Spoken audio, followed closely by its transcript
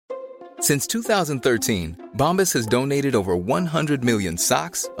Since 2013, Bombas has donated over 100 million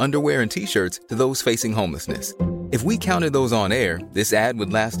socks, underwear, and T-shirts to those facing homelessness. If we counted those on air, this ad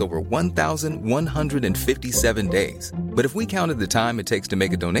would last over 1,157 days. But if we counted the time it takes to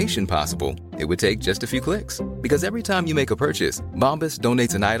make a donation possible, it would take just a few clicks. Because every time you make a purchase, Bombas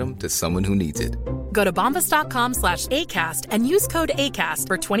donates an item to someone who needs it. Go to bombas.com/ACAST and use code ACAST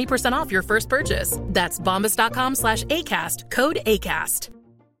for 20% off your first purchase. That's bombas.com/ACAST, code ACAST.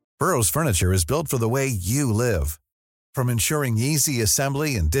 Burrow's furniture is built for the way you live. From ensuring easy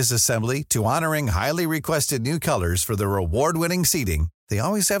assembly and disassembly to honoring highly requested new colors for their award-winning seating, they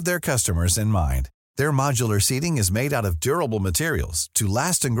always have their customers in mind. Their modular seating is made out of durable materials to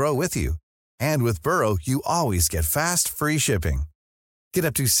last and grow with you. And with Burrow, you always get fast, free shipping. Get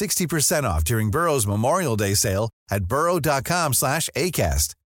up to 60% off during Burrow's Memorial Day sale at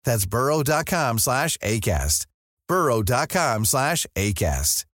burrow.com/ACAST. That's burrow.com/ACAST.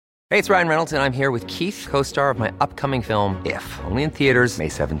 burrow.com/ACAST. Hey, it's Ryan Reynolds, and I'm here with Keith, co-star of my upcoming film, If, only in theaters May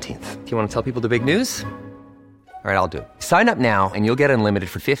 17th. Do you want to tell people the big news? All right, I'll do it. Sign up now and you'll get unlimited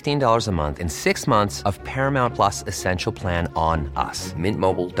for $15 a month and 6 months of Paramount Plus Essential Plan on us.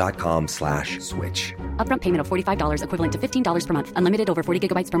 MintMobile.com/switch. Upfront payment of $45 equivalent to $15 per month. Unlimited over 40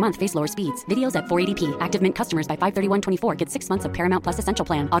 gigabytes per month. Face lower speeds. Videos at 480p. Active Mint customers by 531.24 get 6 months of Paramount Plus Essential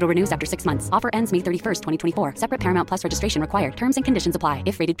Plan. Auto renews after 6 months. Offer ends May 31st, 2024. Separate Paramount Plus registration required. Terms and conditions apply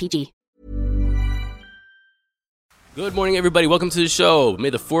if rated PG. Good morning, everybody. Welcome to the show. May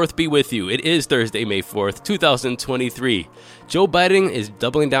the 4th be with you. It is Thursday, May 4th, 2023. Joe Biden is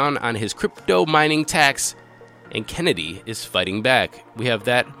doubling down on his crypto mining tax, and Kennedy is fighting back. We have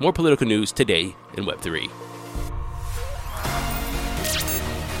that, more political news today in Web3.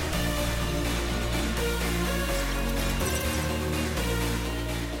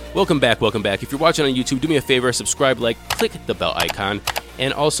 Welcome back. If you're watching on YouTube, do me a favor, subscribe, click the bell icon.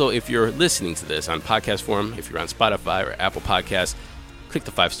 And also, if you're listening to this on podcast form, if you're on Spotify or Apple Podcasts, click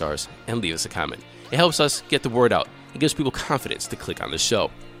the 5 stars and leave us a comment. It helps us get the word out. It gives people confidence to click on the show.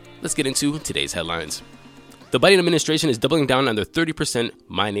 Let's get into today's headlines. The Biden administration is doubling down on their 30%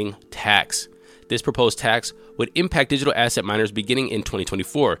 mining tax. This proposed tax would impact digital asset miners beginning in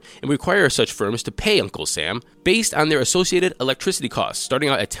 2024 and require such firms to pay Uncle Sam based on their associated electricity costs, starting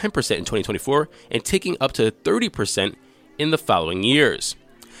out at 10% in 2024 and taking up to 30% in the following years.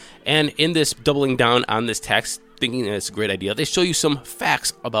 And in this doubling down on this tax, thinking that it's a great idea, they show you some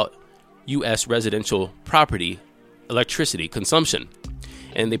facts about U.S. residential property electricity consumption.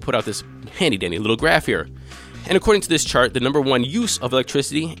 And they put out this handy-dandy little graph here. And according to this chart, the number one use of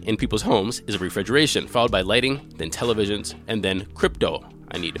electricity in people's homes is refrigeration, followed by lighting, then televisions, and then crypto.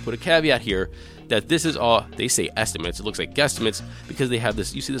 I need to put a caveat here that this is all, they say estimates, it looks like guesstimates, because they have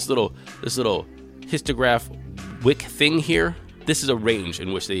this, you see this little histograph wick thing here? This is a range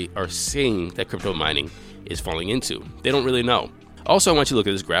in which they are saying that crypto mining is falling into. They don't really know. Also, I want you to look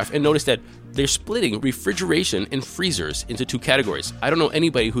at this graph and notice that they're splitting refrigeration and freezers into 2 categories. I don't know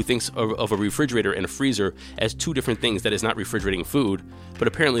anybody who thinks of a refrigerator and a freezer as 2 different things that is not refrigerating food, but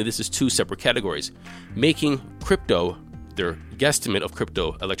apparently this is 2 separate categories, making crypto, their guesstimate of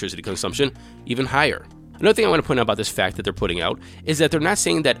crypto electricity consumption, even higher. Another thing I want to point out about this fact that they're putting out is that they're not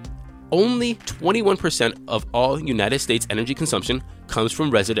saying that only 21% of all United States energy consumption comes from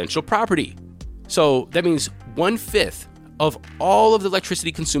residential property. So that means 1/5 of all of the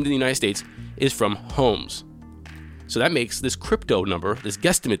electricity consumed in the United States is from homes. So that makes this crypto number, this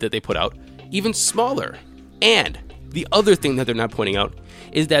guesstimate that they put out, even smaller. And the other thing that they're not pointing out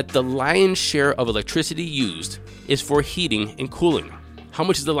is that the lion's share of electricity used is for heating and cooling. How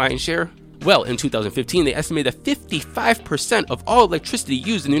much is the lion's share? Well, in 2015, they estimated that 55% of all electricity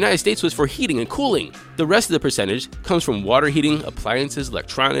used in the United States was for heating and cooling. The rest of the percentage comes from water heating, appliances,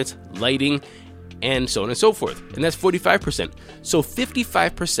 electronics, lighting, and so on and so forth. And that's 45%. So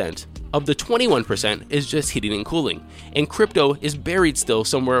 55% of the 21% is just heating and cooling. And crypto is buried still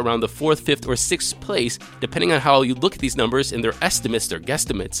somewhere around the 4th, 5th, or 6th place, depending on how you look at these numbers and their estimates, their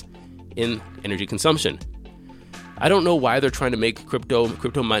guesstimates in energy consumption. I don't know why they're trying to make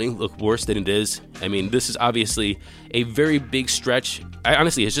crypto mining look worse than it is. I mean, this is obviously a very big stretch.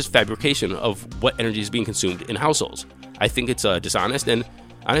 Honestly, it's just fabrication of what energy is being consumed in households. I think it's dishonest, and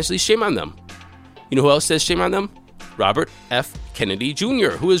honestly, shame on them. You know who else says shame on them? Robert F. Kennedy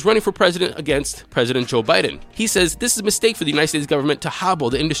Jr., who is running for president against President Joe Biden. He says this is a mistake for the United States government to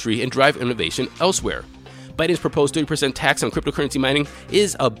hobble the industry and drive innovation elsewhere. Biden's proposed 30% tax on cryptocurrency mining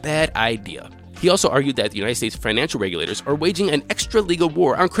is a bad idea. He also argued that the United States financial regulators are waging an extra-legal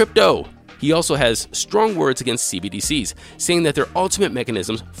war on crypto. He also has strong words against CBDCs, saying that they're ultimate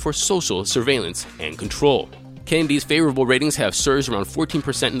mechanisms for social surveillance and control. Kennedy's favorable ratings have surged around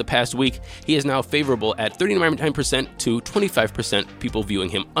 14% in the past week. He is now favorable at 39% to 25% people viewing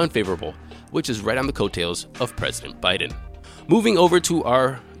him unfavorable, which is right on the coattails of President Biden. Moving over to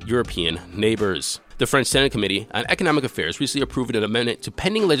our European neighbors. The French Senate Committee on Economic Affairs recently approved an amendment to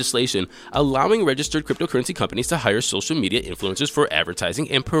pending legislation allowing registered cryptocurrency companies to hire social media influencers for advertising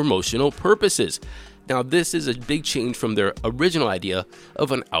and promotional purposes. Now, this is a big change from their original idea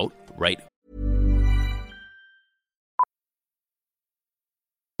of an outright.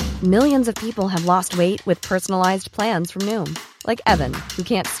 Millions of people have lost weight with personalized plans from Noom. Like Evan, who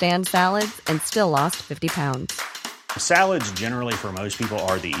can't stand salads and still lost 50 pounds. Salads generally for most people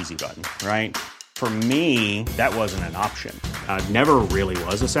are the easy button, right? For me, that wasn't an option. I never really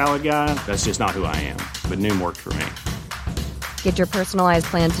was a salad guy. That's just not who I am. But Noom worked for me. Get your personalized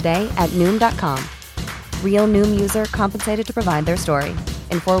plan today at Noom.com. Real Noom user compensated to provide their story.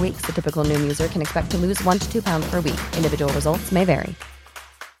 In 4 weeks, the typical Noom user can expect to lose 1 to 2 pounds per week. Individual results may vary.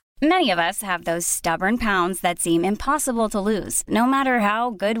 Many of us have those stubborn pounds that seem impossible to lose, no matter how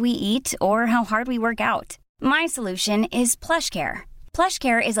good we eat or how hard we work out. My solution is PlushCare.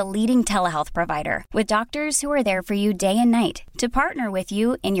 PlushCare is a leading telehealth provider with doctors who are there for you day and night to partner with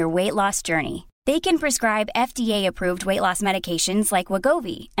you in your weight loss journey. They can prescribe FDA-approved weight loss medications like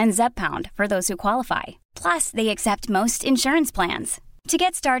Wegovy and Zepbound for those who qualify. Plus, they accept most insurance plans. To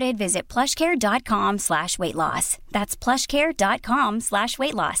get started, visit plushcare.com/weightloss. That's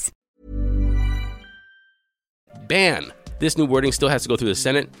plushcare.com/weightloss. Ban. This new wording still has to go through the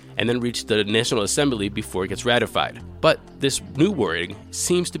Senate and then reach the National Assembly before it gets ratified. But this new wording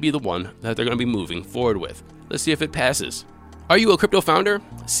seems to be the one that they're going to be moving forward with. Let's see if it passes. Are you a crypto founder,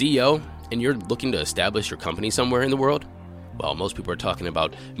 CEO, and you're looking to establish your company somewhere in the world? Well, most people are talking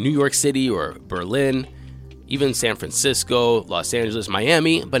about New York City or Berlin, even San Francisco, Los Angeles,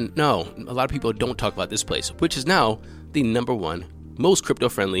 Miami, but no, a lot of people don't talk about this place, which is now the number one most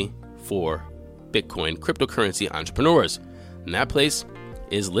crypto-friendly for Bitcoin cryptocurrency entrepreneurs. And that place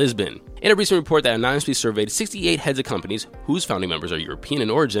is Lisbon. In a recent report that anonymously surveyed 68 heads of companies whose founding members are European in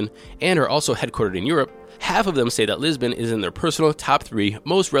origin and are also headquartered in Europe, half of them say that Lisbon is in their personal top 3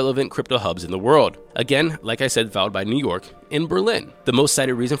 most relevant crypto hubs in the world. Again, like I said, followed by New York and Berlin. The most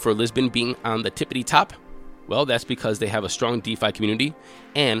cited reason for Lisbon being on the tippity top? Well, that's because they have a strong DeFi community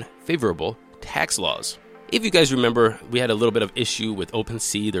and favorable tax laws. If you guys remember, we had a little bit of issue with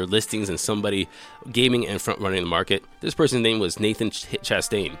OpenSea, their listings, and somebody gaming and front running the market. This person's name was Nathan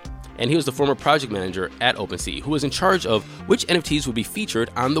Chastain, and he was the former project manager at OpenSea, who was in charge of which NFTs would be featured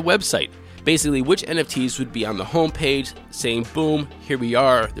on the website. Basically, which NFTs would be on the homepage saying, boom, here we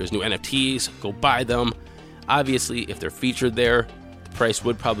are, there's new NFTs, go buy them. Obviously, if they're featured there, the price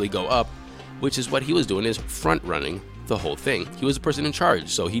would probably go up, which is what he was doing, is front running the whole thing. He was the person in charge,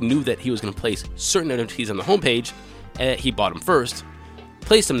 so he knew that he was going to place certain NFTs on the homepage, and he bought them first,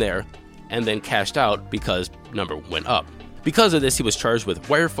 placed them there, and then cashed out because number went up. Because of this, he was charged with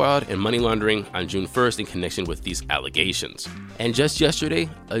wire fraud and money laundering on June 1st in connection with these allegations. And just yesterday,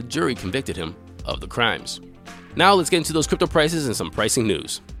 a jury convicted him of the crimes. Now let's get into those crypto prices and some pricing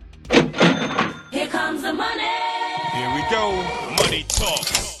news. Here comes the money. Here we go. Money talk.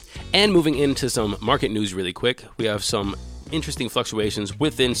 And moving into some market news really quick, we have some interesting fluctuations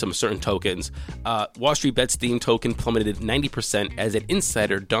within some certain tokens. Wall Street Bets Steam token plummeted 90% as an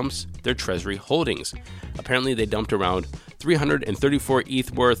insider dumps their treasury holdings. Apparently, they dumped around 334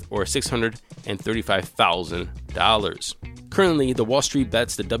 ETH worth, or $635,000. Currently, the Wall Street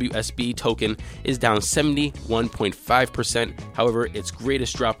Bets, the WSB token, is down 71.5%. However, its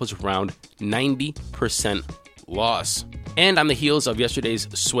greatest drop was around 90% loss. And on the heels of yesterday's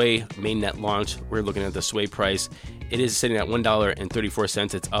Sway mainnet launch, we're looking at the Sway price. It is sitting at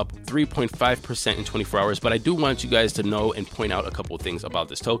 $1.34. It's up 3.5% in 24 hours. But I do want you guys to know and point out a couple of things about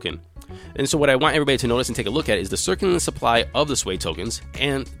this token. And so what I want everybody to notice and take a look at is the circulating supply of the Sway tokens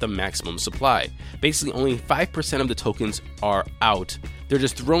and the maximum supply. Basically, only 5% of the tokens are out. They're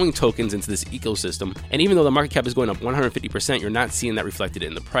just throwing tokens into this ecosystem. And even though the market cap is going up 150%, you're not seeing that reflected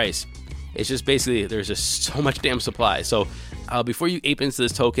in the price. It's just basically, there's just so much damn supply. So before you ape into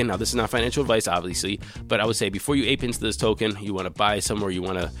this token, now this is not financial advice, obviously, but I would say before you ape into this token, you want to buy some, or you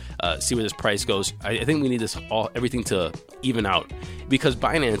want to see where this price goes. I think we need everything to even out, because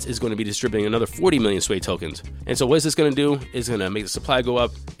Binance is going to be distributing another 40 million Sway tokens. And so what is this going to do? Is going to make the supply go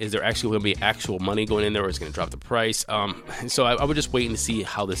up? Is there actually going to be actual money going in there, or is it going to drop the price? So I would just wait and see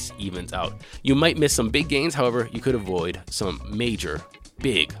how this evens out. You might miss some big gains. However, you could avoid some major,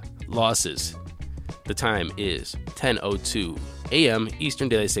 big losses. The time is 10:02 a.m. Eastern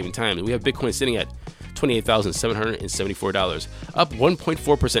Daylight Saving Time, and we have Bitcoin sitting at $28,774, up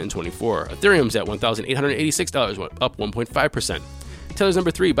 1.4% in 24. Ethereum's at $1,886, up 1.5%. Tether's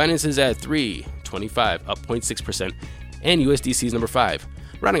number 3, Binance is at $3.25, up 0.6%, and USDC is number 5.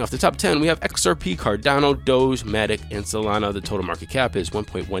 Rounding off the top 10, we have XRP, Cardano, Doge, Matic, and Solana. The total market cap is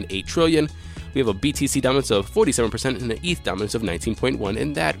 $1.18 trillion. We have a BTC dominance of 47% and an ETH dominance of 19.1%,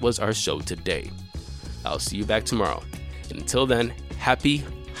 and that was our show today. I'll see you back tomorrow. And until then, happy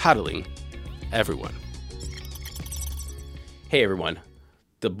hodling, everyone. Hey everyone,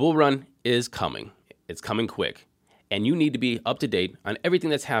 the bull run is coming. It's coming quick. And you need to be up to date on everything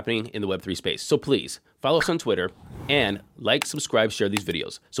that's happening in the Web3 space. So please follow us on Twitter and like, subscribe, share these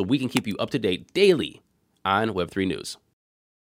videos so we can keep you up to date daily on Web3 news.